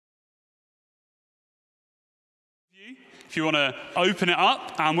If you want to open it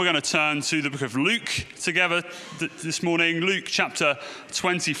up, and we're going to turn to the book of Luke together this morning. Luke chapter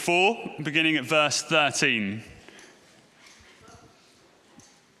 24, beginning at verse 13.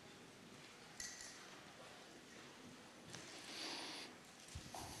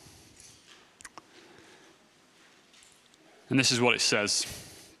 And this is what it says.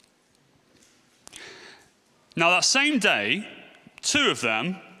 Now that same day, two of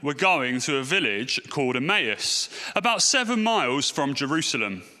them were going to a village called Emmaus, about 7 miles from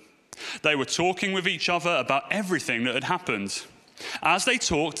Jerusalem. They were talking with each other about everything that had happened. As they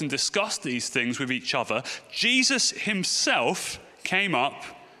talked and discussed these things with each other, Jesus himself came up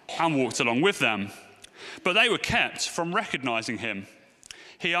and walked along with them. But they were kept from recognizing him.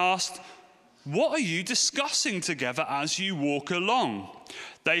 He asked, "What are you discussing together as you walk along?"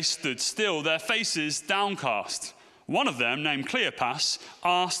 They stood still, their faces downcast. One of them, named Cleopas,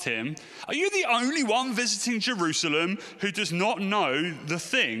 asked him, "Are you the only one visiting Jerusalem who does not know the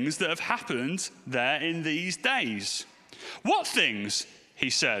things that have happened there in these days?" "What things?" he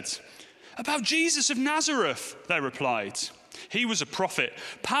said. "About Jesus of Nazareth," they replied. "He was a prophet,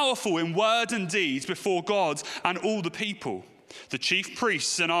 powerful in word and deed before God and all the people. The chief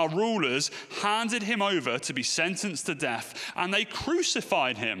priests and our rulers handed him over to be sentenced to death, and they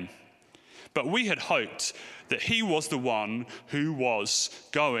crucified him. But we had hoped that he was the one who was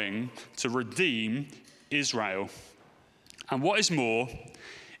going to redeem Israel. And what is more,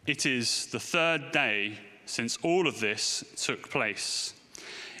 it is the third day since all of this took place.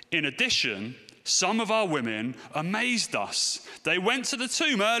 In addition, some of our women amazed us. They went to the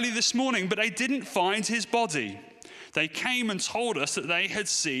tomb early this morning, but they didn't find his body. They came and told us that they had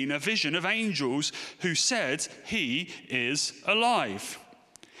seen a vision of angels who said he is alive.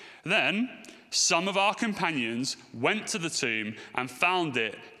 Then some of our companions went to the tomb and found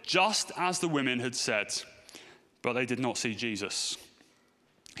it just as the women had said, but they did not see Jesus."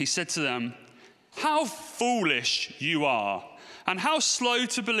 He said to them, "How foolish you are, and how slow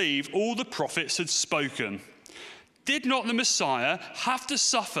to believe all the prophets had spoken. Did not the Messiah have to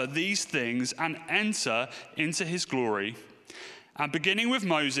suffer these things and enter into his glory?" And beginning with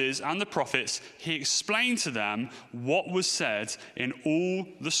Moses and the prophets, he explained to them what was said in all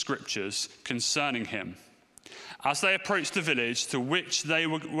the scriptures concerning him. As they approached the village to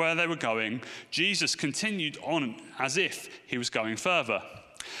where they were going, Jesus continued on as if he was going further.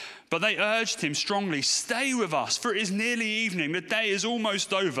 But they urged him strongly, "Stay with us, for it is nearly evening. The day is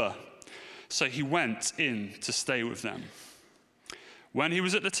almost over." So he went in to stay with them. When he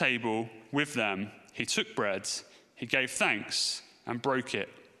was at the table with them, he took bread, he gave thanks and broke it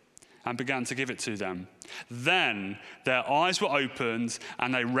and began to give it to them. Then their eyes were opened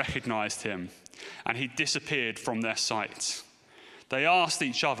and they recognized him, and he disappeared from their sight. They asked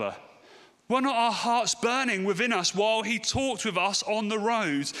each other, "Were not our hearts burning within us while he talked with us on the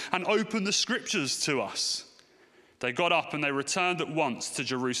road and opened the scriptures to us?" They got up and they returned at once to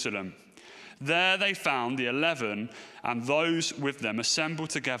Jerusalem. There they found the 11 and those with them assembled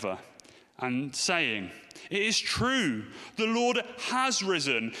together and saying, "It is true, the Lord has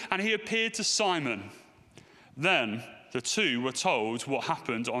risen, and he appeared to Simon." Then the two were told what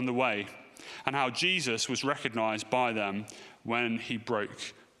happened on the way and how Jesus was recognized by them when he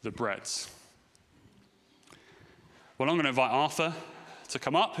broke the bread. Well, I'm going to invite Arthur to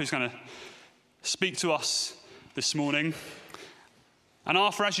come up, who's going to speak to us this morning. And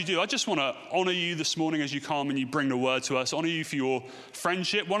Arthur, as you do, I just want to honor you this morning as you come and you bring the word to us. Honor you for your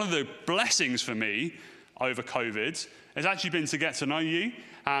friendship. One of the blessings for me over COVID has actually been to get to know you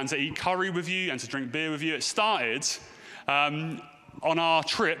and to eat curry with you and to drink beer with you. It started on our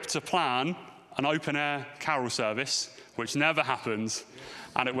trip to plan an open-air carol service, which never happened,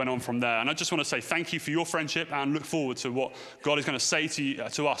 and it went on from there. And I just want to say thank you for your friendship and look forward to what God is going to say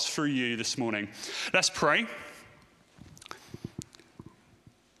to us through you this morning. Let's pray.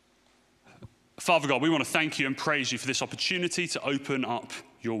 Father God, we want to thank you and praise you for this opportunity to open up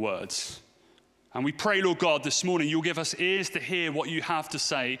your words. And we pray, Lord God, this morning you'll give us ears to hear what you have to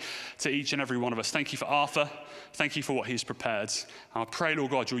say to each and every one of us. Thank you for Arthur. Thank you for what he's prepared. And I pray,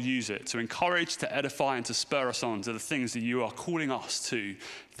 Lord God, you'll use it to encourage, to edify, and to spur us on to the things that you are calling us to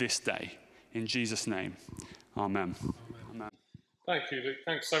this day. In Jesus' name, amen. Amen. Thank you, Luke.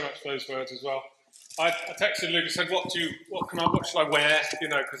 Thanks so much for those words as well. I texted Luke and said, what should I wear?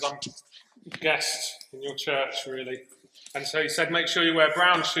 Because I'm a guest in your church, really. And so he said, make sure you wear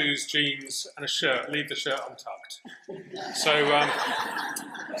brown shoes, jeans, and a shirt. Leave the shirt untucked.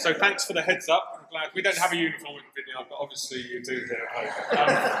 So thanks for the heads up. I'm glad. We don't have a uniform in Vineyard, but obviously you do here at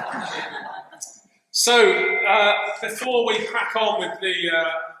home. So before we crack on with the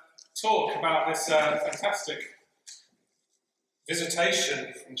talk about this fantastic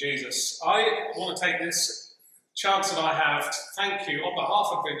visitation from Jesus. I want to take this chance that I have to thank you on behalf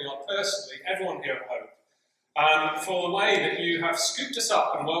of Vineyard personally, everyone here at home, for the way that you have scooped us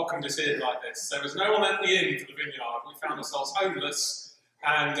up and welcomed us in like this. There was no one at the inn for the Vineyard. We found ourselves homeless,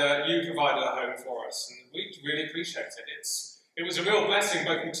 and you provided a home for us, and we really appreciate it. It was a real blessing,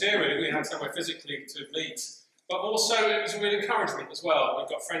 both materially, we had somewhere physically to meet, but also it was a real encouragement as well. We've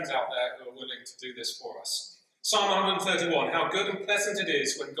got friends out there who are willing to do this for us. Psalm 131, how good and pleasant it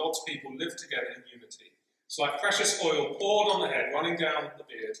is when God's people live together in unity. It's like precious oil poured on the head, running down the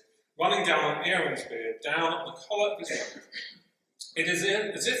beard, running down on Aaron's beard, down on the collar of his robe. It is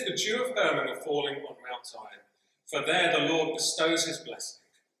as if the dew of Hermon were falling on Mount Zion, for there the Lord bestows his blessing,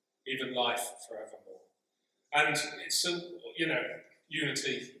 even life forevermore. And it's,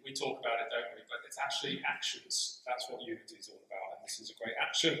 unity, we talk about it, don't we? But it's actually actions. That's what unity is all about, and this is a great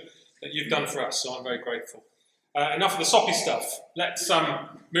action that you've done for us, so I'm very grateful. Enough of the soppy stuff. Let's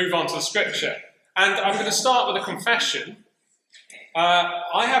move on to the scripture. And I'm going to start with a confession.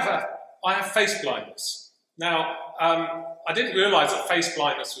 I have face blindness. Now, I didn't realise that face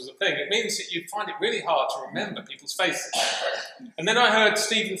blindness was a thing. It means that you find it really hard to remember people's faces. And then I heard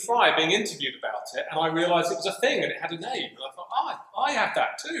Stephen Fry being interviewed about it, and I realised it was a thing and it had a name. And I thought, I have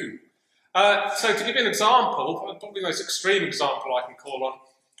that too. So to give you an example, probably the most extreme example I can call on,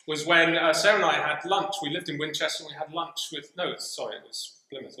 was when Sarah and I had lunch. We lived in Winchester and we had lunch with, it was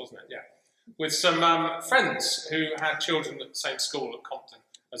Plymouth, wasn't it? Yeah. With some friends who had children at the same school at Compton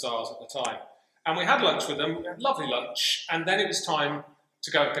as ours at the time. And we had lunch with them, we had a lovely lunch, and then it was time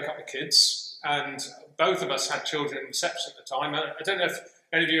to go and pick up the kids. And both of us had children in reception at the time. I don't know if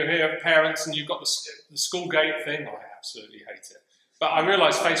any of you are here parents and you've got the school gate thing. I absolutely hate it. But I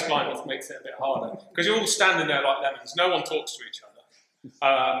realise face blindness makes it a bit harder, because you're all standing there like lemons. No one talks to each other.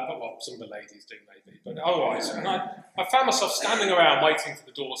 Well, some of the ladies do maybe, but otherwise. And I found myself standing around waiting for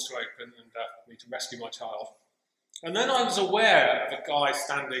the doors to open and me to rescue my child. And then I was aware of a guy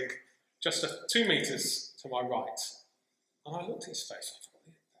standing just 2 meters to my right. And I looked at his face. I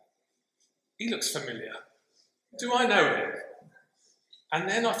thought, he looks familiar. Do I know him? And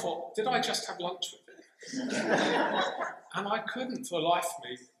then I thought, did I just have lunch with him? And I couldn't for the life of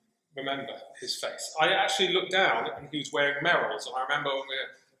me remember his face. I actually looked down and he was wearing Merrells, and I remember when we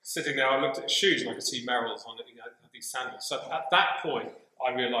were sitting there, I looked at his shoes and I could see Merrells on it, these sandals. So at that point,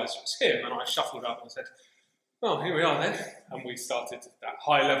 I realised it was him, and I shuffled up and said, well, here we are then. And we started that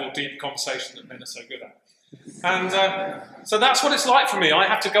high-level, deep conversation that men are so good at. And so that's what it's like for me. I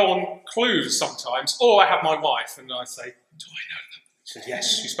have to go on clues sometimes, or I have my wife and I say, do I know them? She said,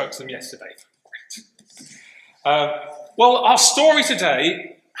 yes, you spoke to them yesterday. Great. Well, our story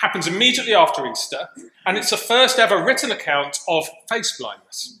today happens immediately after Easter, and it's the first ever written account of face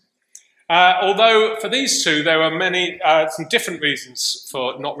blindness. Although for these two, there were some different reasons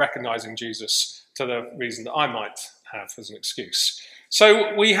for not recognising Jesus to the reason that I might have as an excuse.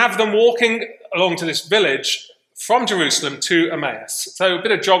 So we have them walking along to this village from Jerusalem to Emmaus. So a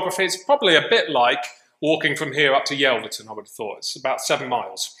bit of geography, it's probably a bit like walking from here up to Yelverton, I would have thought. It's about 7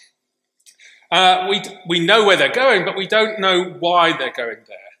 miles. We know where they're going, but we don't know why they're going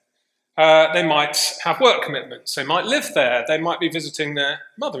there. They might have work commitments. They might live there. They might be visiting their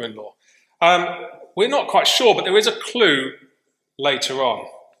mother-in-law. We're not quite sure, but there is a clue later on.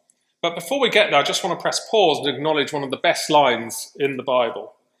 But before we get there, I just want to press pause and acknowledge one of the best lines in the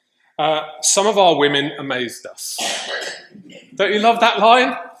Bible. Some of our women amazed us. Don't you love that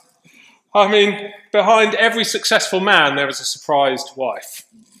line? I mean, behind every successful man, there is a surprised wife.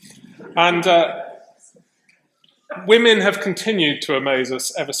 And women have continued to amaze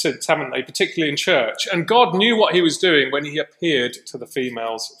us ever since, haven't they? Particularly in church. And God knew what he was doing when he appeared to the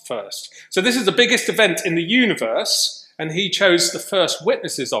females first. So this is the biggest event in the universe, and he chose the first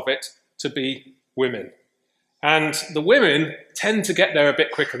witnesses of it to be women. And the women tend to get there a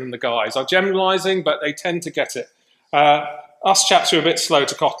bit quicker than the guys. I'm generalising, but they tend to get it. Us chaps are a bit slow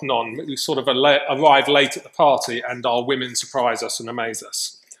to cotton on. We sort of arrive late at the party, and our women surprise us and amaze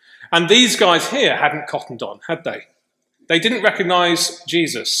us. And these guys here hadn't cottoned on, had they? They didn't recognise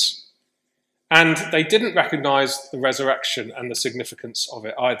Jesus. And they didn't recognise the resurrection and the significance of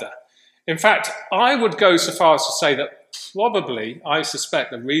it either. In fact, I would go so far as to say that probably, I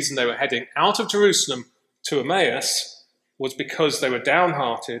suspect, the reason they were heading out of Jerusalem to Emmaus was because they were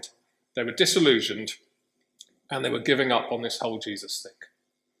downhearted, they were disillusioned, and they were giving up on this whole Jesus thing.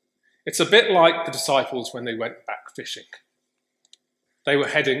 It's a bit like the disciples when they went back fishing. They were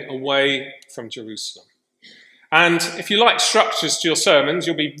heading away from Jerusalem. And if you like structures to your sermons,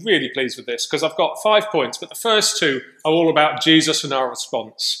 you'll be really pleased with this, because I've got 5 points, but the first 2 are all about Jesus and our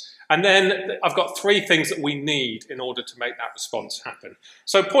response. And then I've got 3 things that we need in order to make that response happen.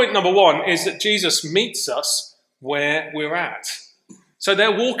 So point number 1 is that Jesus meets us where we're at. So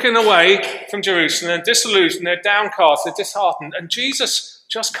they're walking away from Jerusalem, they're disillusioned, they're downcast, they're disheartened, and Jesus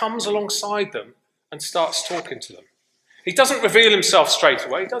just comes alongside them and starts talking to them. He doesn't reveal himself straight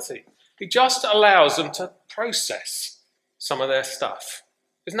away, does he? He just allows them to process some of their stuff.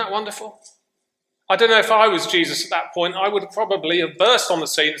 Isn't that wonderful? I don't know if I was Jesus at that point, I would probably have burst on the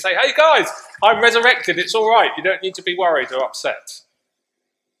scene and say, hey guys, I'm resurrected, it's all right, you don't need to be worried or upset.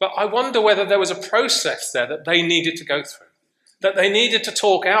 But I wonder whether there was a process there that they needed to go through, that they needed to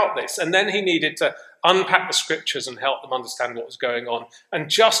talk out this, and then he needed to unpack the scriptures and help them understand what was going on. And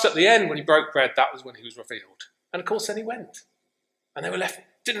just at the end, when he broke bread, that was when he was revealed. And of course, then he went. And they were left,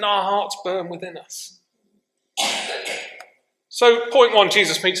 didn't our hearts burn within us? So point 1,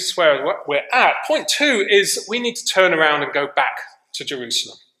 Jesus meets us where we're at. Point 2 is we need to turn around and go back to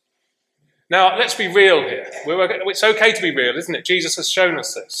Jerusalem. Now, let's be real here. It's okay to be real, isn't it? Jesus has shown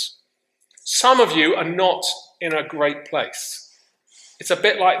us this. Some of you are not in a great place. It's a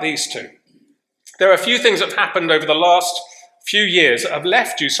bit like these 2. There are a few things that have happened over the last few years that have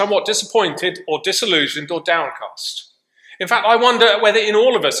left you somewhat disappointed or disillusioned or downcast. In fact, I wonder whether in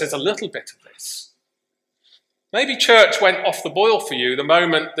all of us there's a little bit of this. Maybe church went off the boil for you the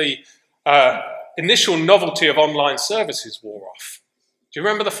moment the initial novelty of online services wore off. Do you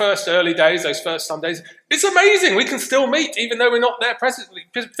remember the first early days, those first Sundays? It's amazing, we can still meet even though we're not there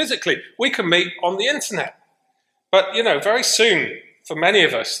physically. We can meet on the internet. But, very soon, for many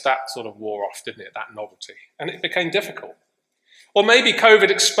of us, that sort of wore off, didn't it, that novelty? And it became difficult. Or maybe COVID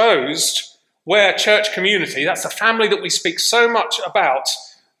exposed where church community, that's the family that we speak so much about,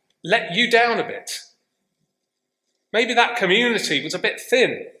 let you down a bit. Maybe that community was a bit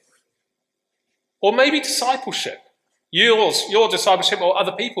thin. Or maybe discipleship. Your discipleship or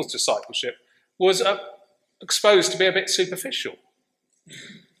other people's discipleship was exposed to be a bit superficial.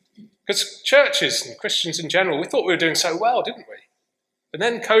 Because churches and Christians in general, we thought we were doing so well, didn't we? And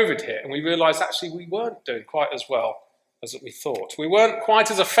then COVID hit and we realised actually we weren't doing quite as well as we thought. We weren't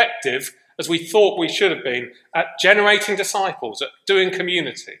quite as effective as we thought we should have been at generating disciples, at doing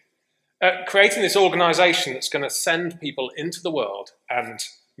community, at creating this organisation that's going to send people into the world and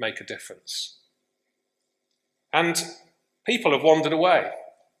make a difference. And people have wandered away,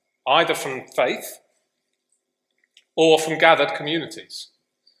 either from faith or from gathered communities.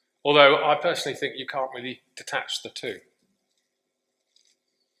 Although I personally think you can't really detach the 2.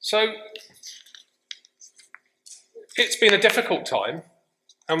 So it's been a difficult time,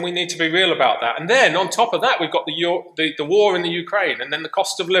 and we need to be real about that. And then on top of that, we've got the war in the Ukraine, and then the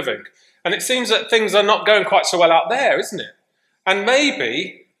cost of living. And it seems that things are not going quite so well out there, isn't it? And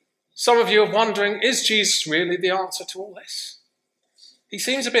maybe some of you are wondering, is Jesus really the answer to all this? He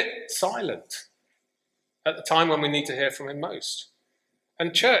seems a bit silent at the time when we need to hear from him most.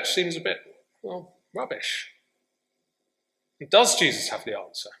 And church seems a bit, rubbish. And does Jesus have the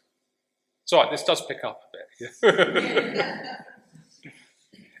answer? It's all right, this does pick up a bit.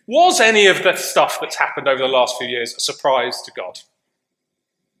 Was any of the stuff that's happened over the last few years a surprise to God?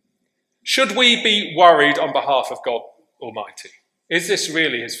 Should we be worried on behalf of God Almighty? Is this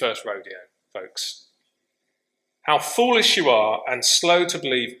really his first rodeo, folks? How foolish you are and slow to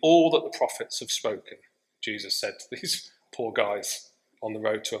believe all that the prophets have spoken, Jesus said to these poor guys on the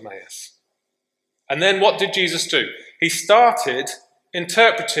road to Emmaus. And then what did Jesus do? He started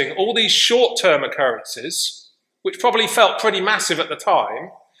interpreting all these short-term occurrences, which probably felt pretty massive at the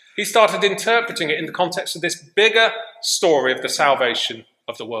time. He started interpreting it in the context of this bigger story of the salvation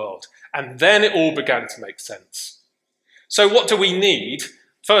of the world. And then it all began to make sense. So what do we need?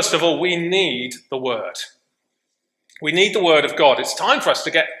 First of all, we need the Word. We need the Word of God. It's time for us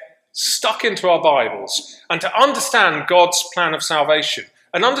to get stuck into our Bibles and to understand God's plan of salvation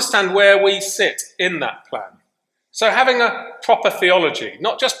and understand where we sit in that plan. So having a proper theology,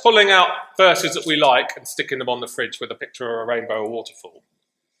 not just pulling out verses that we like and sticking them on the fridge with a picture of a rainbow or waterfall,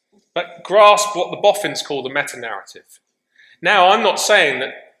 but grasp what the boffins call the meta-narrative. Now, I'm not saying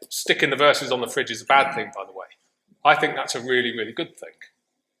that sticking the verses on the fridge is a bad thing, by the way. I think that's a really, really good thing.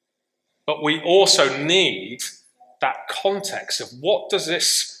 But we also need that context of what does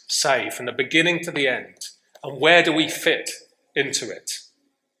this say from the beginning to the end, and where do we fit into it?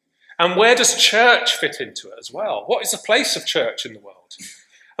 And where does church fit into it as well? What is the place of church in the world?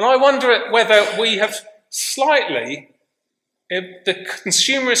 And I wonder whether we have slightly, the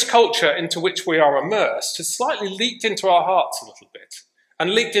consumerist culture into which we are immersed has slightly leaked into our hearts a little bit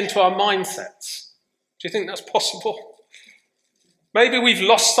and leaked into our mindsets. Do you think that's possible? Maybe we've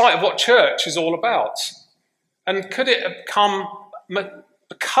lost sight of what church is all about. And could it have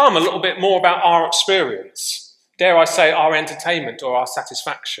become a little bit more about our experience, dare I say our entertainment or our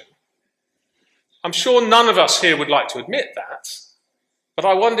satisfaction. I'm sure none of us here would like to admit that, but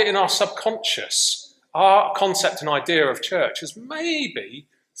I wonder in our subconscious, our concept and idea of church has maybe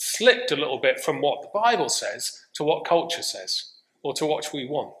slipped a little bit from what the Bible says to what culture says, or to what we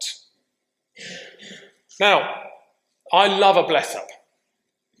want. Now, I love a bless up.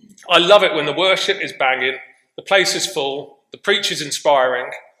 I love it when the worship is banging, the place is full, the preach is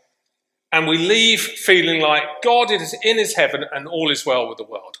inspiring, and we leave feeling like God is in his heaven and all is well with the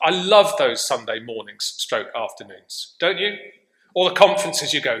world. I love those Sunday mornings / afternoons, don't you? Or the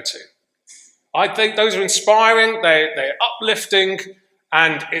conferences you go to. I think those are inspiring, they're uplifting,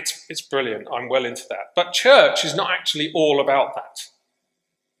 and it's brilliant. I'm well into that. But church is not actually all about that.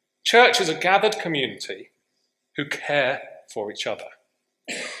 Church is a gathered community who care for each other,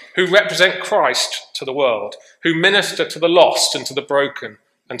 who represent Christ to the world, who minister to the lost and to the broken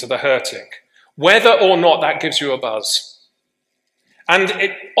and to the hurting, whether or not that gives you a buzz. And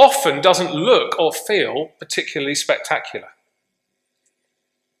it often doesn't look or feel particularly spectacular.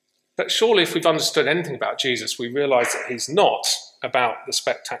 But surely if we've understood anything about Jesus, we realise that he's not about the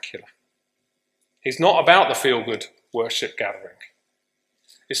spectacular. He's not about the feel-good worship gathering.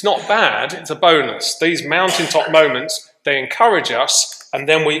 It's not bad, it's a bonus. These mountaintop moments, they encourage us, and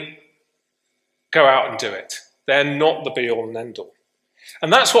then we go out and do it. They're not the be-all and end-all.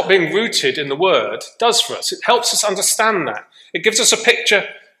 And that's what being rooted in the Word does for us. It helps us understand that. It gives us a picture,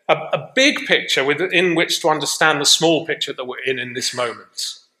 a big picture within which to understand the small picture that we're in this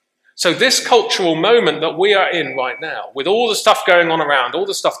moment. So this cultural moment that we are in right now, with all the stuff going on around, all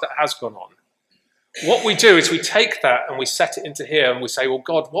the stuff that has gone on, what we do is we take that and we set it into here and we say, well,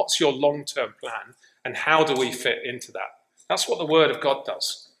 God, what's your long-term plan and how do we fit into that? That's what the Word of God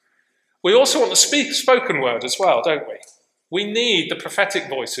does. We also want the spoken word as well, don't we? We need the prophetic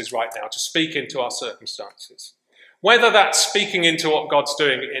voices right now to speak into our circumstances. Whether that's speaking into what God's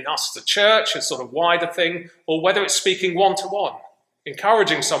doing in us, the church, a sort of wider thing, or whether it's speaking one-to-one,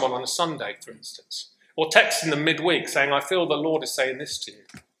 encouraging someone on a Sunday, for instance, or texting them midweek saying, I feel the Lord is saying this to you.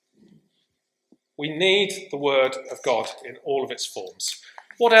 We need the Word of God in all of its forms.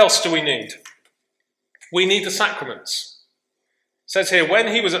 What else do we need? We need the sacraments. It says here,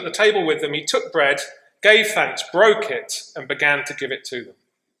 when he was at the table with them, he took bread, gave thanks, broke it, and began to give it to them.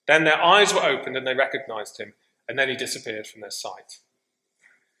 Then their eyes were opened and they recognized him, and then he disappeared from their sight.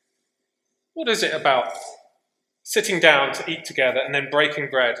 What is it about sitting down to eat together and then breaking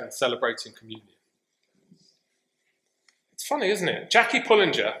bread and celebrating communion? It's funny, isn't it? Jackie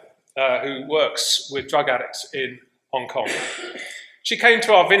Pullinger, who works with drug addicts in Hong Kong, she came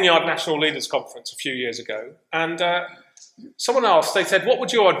to our Vineyard National Leaders Conference a few years ago, and someone asked, they said, what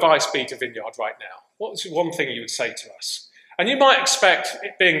would your advice be to Vineyard right now? What's one thing you would say to us? And you might expect,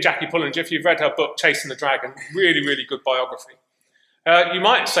 it being Jackie Pullinger, if you've read her book, Chasing the Dragon, really, really good biography, you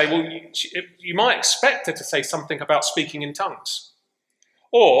might say, well, you might expect her to say something about speaking in tongues,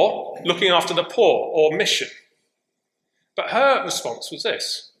 or looking after the poor, or mission. But her response was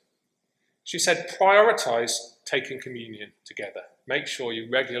this. She said, prioritise taking communion together. Make sure you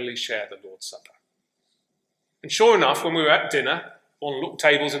regularly share the Lord's Supper. And sure enough, when we were at dinner, on little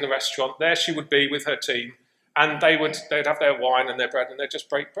tables in the restaurant, there she would be with her team, and they'd have their wine and their bread, and they'd just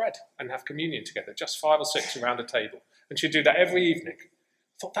break bread and have communion together, just 5 or 6 around a table. And she'd do that every evening.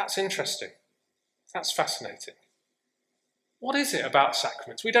 I thought, that's interesting. That's fascinating. What is it about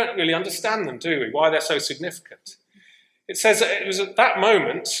sacraments? We don't really understand them, do we? Why they're so significant. It says that it was at that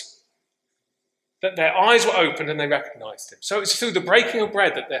moment that their eyes were opened and they recognised him. So it's through the breaking of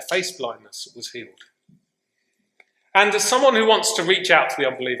bread that their face blindness was healed. And as someone who wants to reach out to the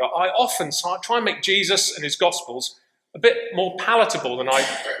unbeliever, I often try and make Jesus and his Gospels a bit more palatable than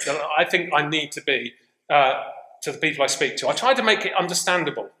I think I need to be to the people I speak to. I try to make it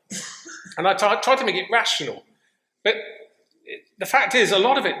understandable, and I try to make it rational. But the fact is, a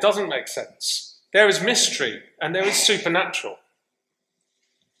lot of it doesn't make sense. There is mystery, and there is supernatural.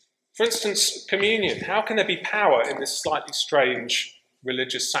 For instance, communion. How can there be power in this slightly strange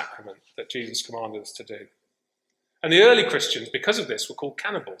religious sacrament that Jesus commanded us to do? And the early Christians, because of this, were called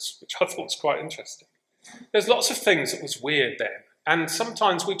cannibals, which I thought was quite interesting. There's lots of things that was weird then, and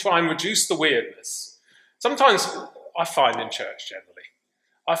sometimes we try and reduce the weirdness. Sometimes I find in church generally,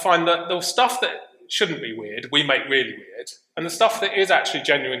 I find that the stuff that shouldn't be weird, we make really weird, and the stuff that is actually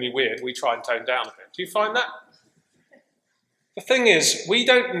genuinely weird, we try and tone down a bit. Do you find that? The thing is, we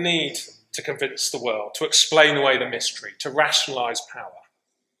don't need to convince the world, to explain away the mystery, to rationalise power.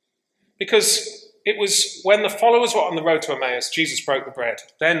 Because it was when the followers were on the road to Emmaus, Jesus broke the bread,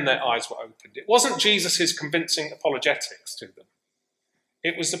 then their eyes were opened. It wasn't Jesus' convincing apologetics to them.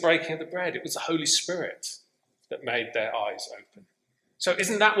 It was the breaking of the bread. It was the Holy Spirit that made their eyes open. So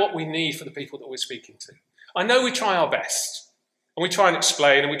isn't that what we need for the people that we're speaking to? I know we try our best, and we try and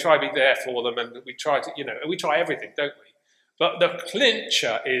explain, and we try to be there for them, and we try to, we try everything, don't we? But the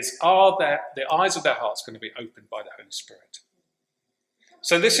clincher is, the eyes of their hearts going to be opened by the Holy Spirit?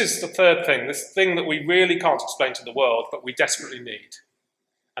 So this is the third thing, this thing that we really can't explain to the world, but we desperately need.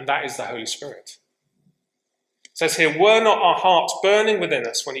 And that is the Holy Spirit. It says here, were not our hearts burning within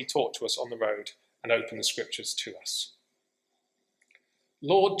us when he talked to us on the road and opened the scriptures to us?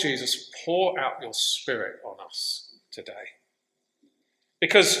 Lord Jesus, pour out your Spirit on us today.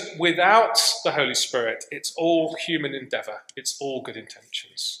 Because without the Holy Spirit, it's all human endeavour. It's all good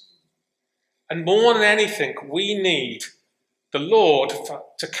intentions. And more than anything, we need the Lord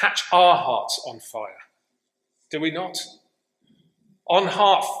to catch our hearts on fire. Do we not? On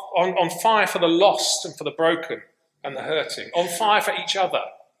fire for the lost and for the broken and the hurting. On fire for each other.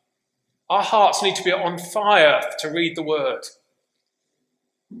 Our hearts need to be on fire to read the word.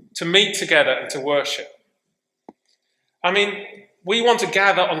 To meet together and to worship. I mean, we want to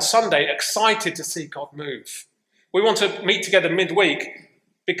gather on Sunday excited to see God move. We want to meet together midweek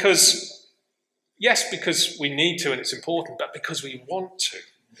because we need to and it's important, but because we want to.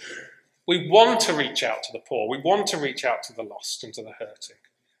 We want to reach out to the poor. We want to reach out to the lost and to the hurting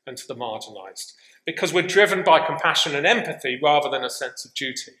and to the marginalised because we're driven by compassion and empathy rather than a sense of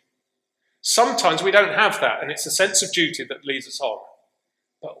duty. Sometimes we don't have that and it's a sense of duty that leads us on.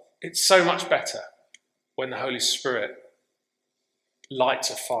 But it's so much better when the Holy Spirit lights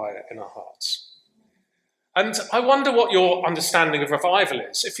a fire in our hearts. And I wonder what your understanding of revival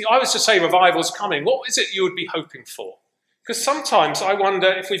is. If I was to say revival is coming, what is it you would be hoping for? Because sometimes I wonder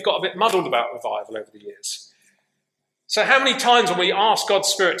if we've got a bit muddled about revival over the years. So how many times when we ask God's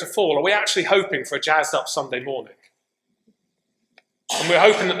Spirit to fall, are we actually hoping for a jazzed up Sunday morning? And we're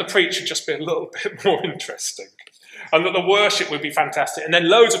hoping that the preach would just be a little bit more interesting. And that the worship would be fantastic. And then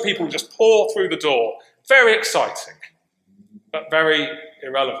loads of people would just pour through the door. Very exciting. But very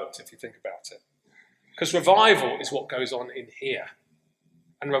irrelevant if you think about it. Because revival is what goes on in here.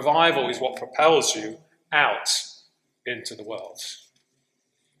 And revival is what propels you out into the world.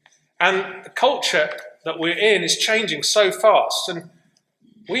 And the culture that we're in is changing so fast. And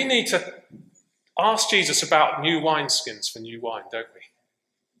we need to ask Jesus about new wineskins for new wine, don't we?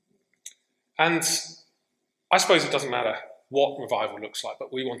 And I suppose it doesn't matter what revival looks like,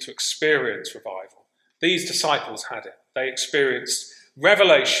 but we want to experience revival. These disciples had it. They experienced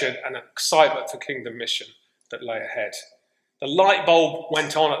revelation and excitement for kingdom mission that lay ahead. The light bulb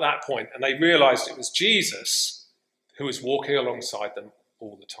went on at that point, and they realised it was Jesus who was walking alongside them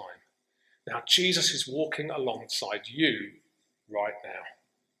all the time. Now, Jesus is walking alongside you right now.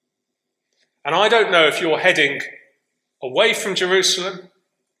 And I don't know if you're heading away from Jerusalem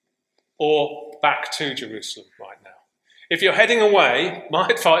or back to Jerusalem right now. If you're heading away, my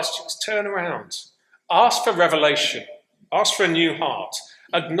advice is just turn around. Ask for revelation. Ask for a new heart.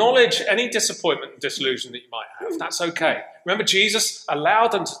 Acknowledge any disappointment and disillusion that you might have. That's okay. Remember, Jesus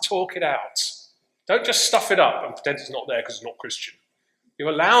allowed them to talk it out. Don't just stuff it up and pretend it's not there because it's not Christian. You're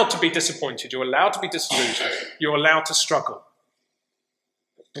allowed to be disappointed. You're allowed to be disillusioned. You're allowed to struggle.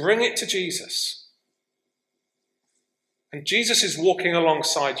 Bring it to Jesus. And Jesus is walking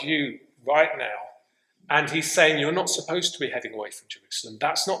alongside you right now. And he's saying, you're not supposed to be heading away from Jerusalem.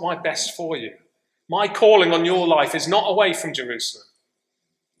 That's not my best for you. My calling on your life is not away from Jerusalem.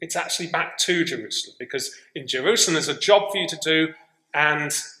 It's actually back to Jerusalem. Because in Jerusalem, there's a job for you to do.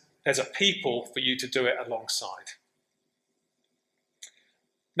 And there's a people for you to do it alongside.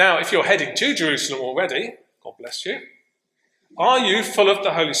 Now, if you're heading to Jerusalem already, God bless you, are you full of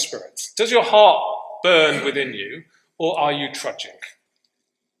the Holy Spirit? Does your heart burn within you, or are you trudging?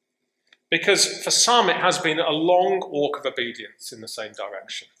 Because for some, it has been a long walk of obedience in the same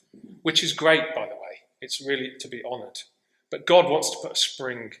direction, which is great, by the way. It's really to be honoured. But God wants to put a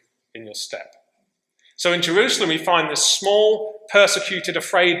spring in your step. So in Jerusalem, we find this small, persecuted,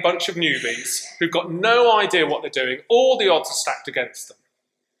 afraid bunch of newbies who've got no idea what they're doing. All the odds are stacked against them.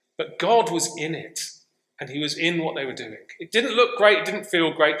 But God was in it, and he was in what they were doing. It didn't look great, it didn't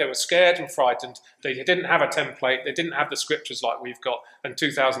feel great. They were scared and frightened. They didn't have a template. They didn't have the scriptures like we've got and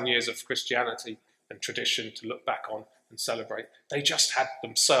 2,000 years of Christianity and tradition to look back on and celebrate. They just had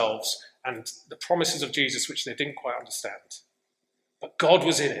themselves and the promises of Jesus, which they didn't quite understand. But God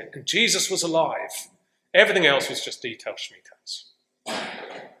was in it, and Jesus was alive. Everything else was just detail schmeatals.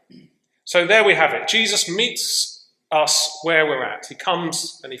 So there we have it. Jesus meets us where we're at. He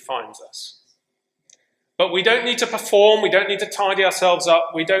comes and he finds us. But we don't need to perform. We don't need to tidy ourselves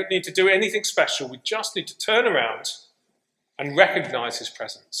up. We don't need to do anything special. We just need to turn around and recognize his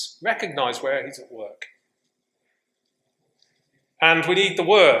presence, recognize where he's at work. And we need the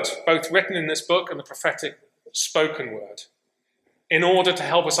word, both written in this book and the prophetic spoken word, in order to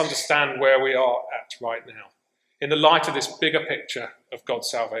help us understand where we are at right now, in the light of this bigger picture of God's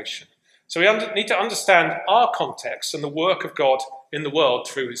salvation. So we need to understand our context and the work of God in the world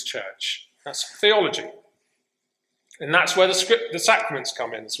through his church. That's theology. And that's where the sacraments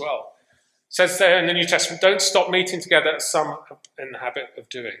come in as well. It says there in the New Testament, don't stop meeting together as some are in the habit of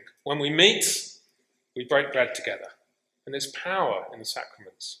doing. When we meet, we break bread together. And there's power in the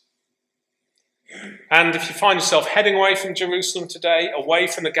sacraments. And if you find yourself heading away from Jerusalem today, away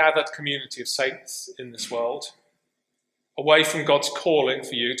from the gathered community of saints in this world, away from God's calling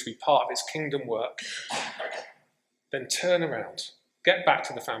for you to be part of his kingdom work, then turn around. Get back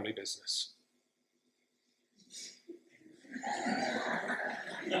to the family business.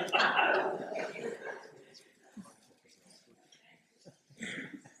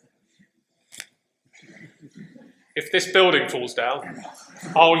 If this building falls down,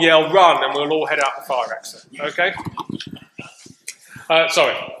 I'll yell run and we'll all head out the fire exit, okay?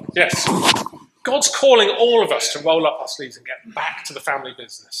 Yes. God's calling all of us to roll up our sleeves and get back to the family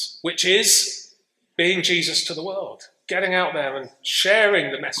business, which is being Jesus to the world, getting out there and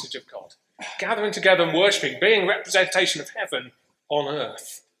sharing the message of God, gathering together and worshipping, being representation of heaven on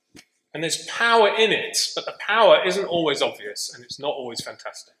earth. And there's power in it, but the power isn't always obvious and it's not always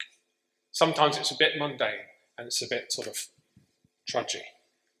fantastic. Sometimes it's a bit mundane and it's a bit sort of trudgy.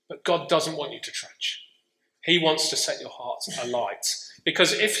 But God doesn't want you to trudge. He wants to set your hearts alight.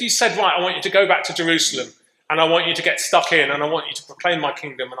 Because if he said, right, I want you to go back to Jerusalem and I want you to get stuck in and I want you to proclaim my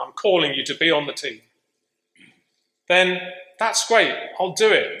kingdom and I'm calling you to be on the team, then that's great. I'll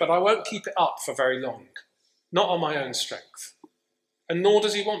do it, but I won't keep it up for very long. Not on my own strength. And nor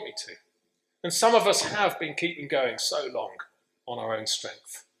does he want me to. And some of us have been keeping going so long on our own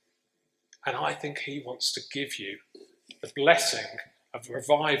strength. And I think he wants to give you the blessing of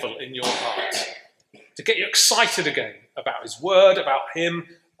revival in your heart, to get you excited again about his word, about him,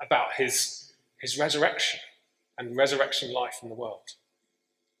 about his resurrection and resurrection life in the world.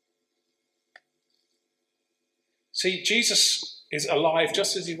 See, Jesus is alive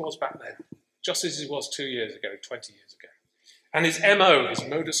just as he was back then, just as he was 2 years ago, 20 years ago. And his MO, his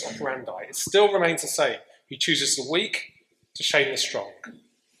modus operandi, it still remains the same. He chooses the weak to shame the strong.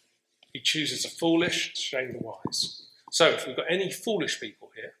 He chooses the foolish to shame the wise. So if we've got any foolish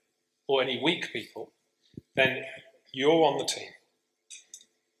people here, or any weak people, then you're on the team.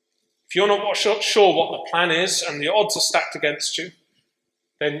 If you're not sure what the plan is and the odds are stacked against you,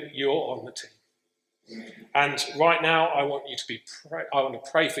 then you're on the team. And right now, I want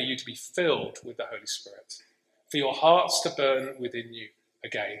to pray for you to be filled with the Holy Spirit, for your hearts to burn within you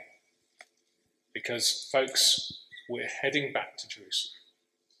again. Because, folks, we're heading back to Jerusalem.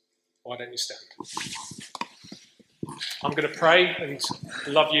 Why don't you stand? I'm going to pray and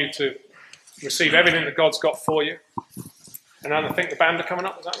love you to receive everything that God's got for you. And I think the band are coming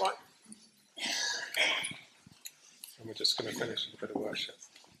up, is that right? And we're just going to finish with a bit of worship.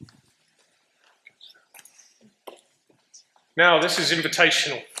 Now, this is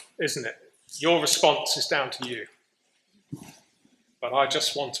invitational, isn't it? Your response is down to you. But I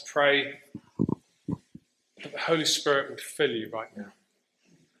just want to pray that the Holy Spirit would fill you right now.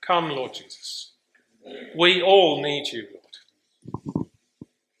 Come, Lord Jesus. We all need you, Lord.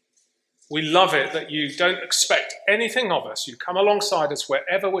 We love it that you don't expect anything of us. You come alongside us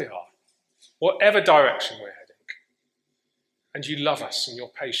wherever we are, whatever direction we're heading. And you love us and you're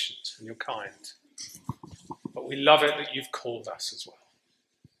patient and you're kind. But we love it that you've called us as well.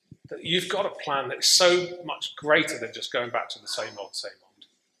 That you've got a plan that is so much greater than just going back to the same old, same old.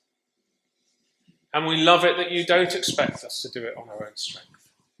 And we love it that you don't expect us to do it on our own strength.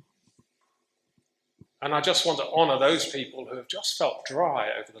 And I just want to honour those people who have just felt dry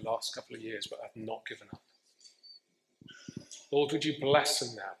over the last couple of years but have not given up. Lord, would you bless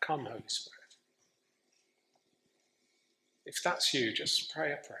them now? Come, Holy Spirit. If that's you, just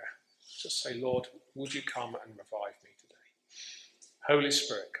pray a prayer. Just say, Lord, would you come and revive me today? Holy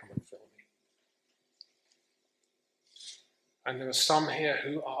Spirit, come and fill me. And there are some here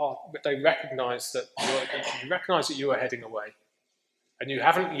who they recognise that you are heading away, and you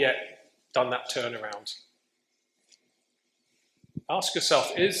haven't yet done that turnaround. Ask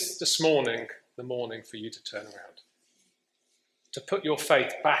yourself, is this morning the morning for you to turn around? To put your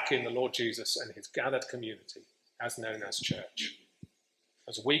faith back in the Lord Jesus and his gathered community, as known as church.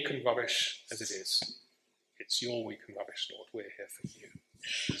 As weak and rubbish as it is, it's your weak and rubbish, Lord. We're here for you.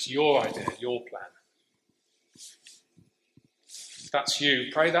 It's your idea, your plan. If that's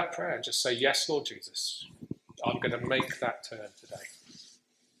you, pray that prayer and just say, yes, Lord Jesus. I'm going to make that turn today.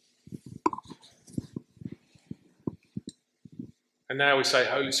 And now we say,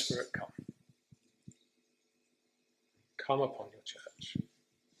 Holy Spirit, come. Come upon your church.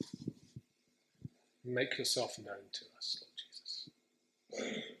 Make yourself known to us, Lord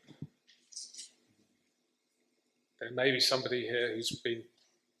Jesus. There may be somebody here who's been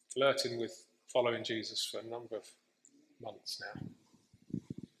flirting with following Jesus for a number of months now.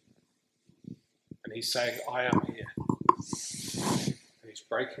 And he's saying, I am here. And he's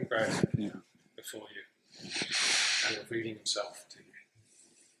breaking bread before you and revealing himself to you.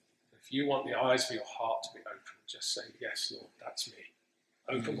 If you want the eyes of your heart to be open, just say, yes, Lord, that's me.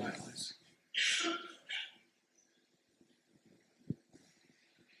 Open my eyes.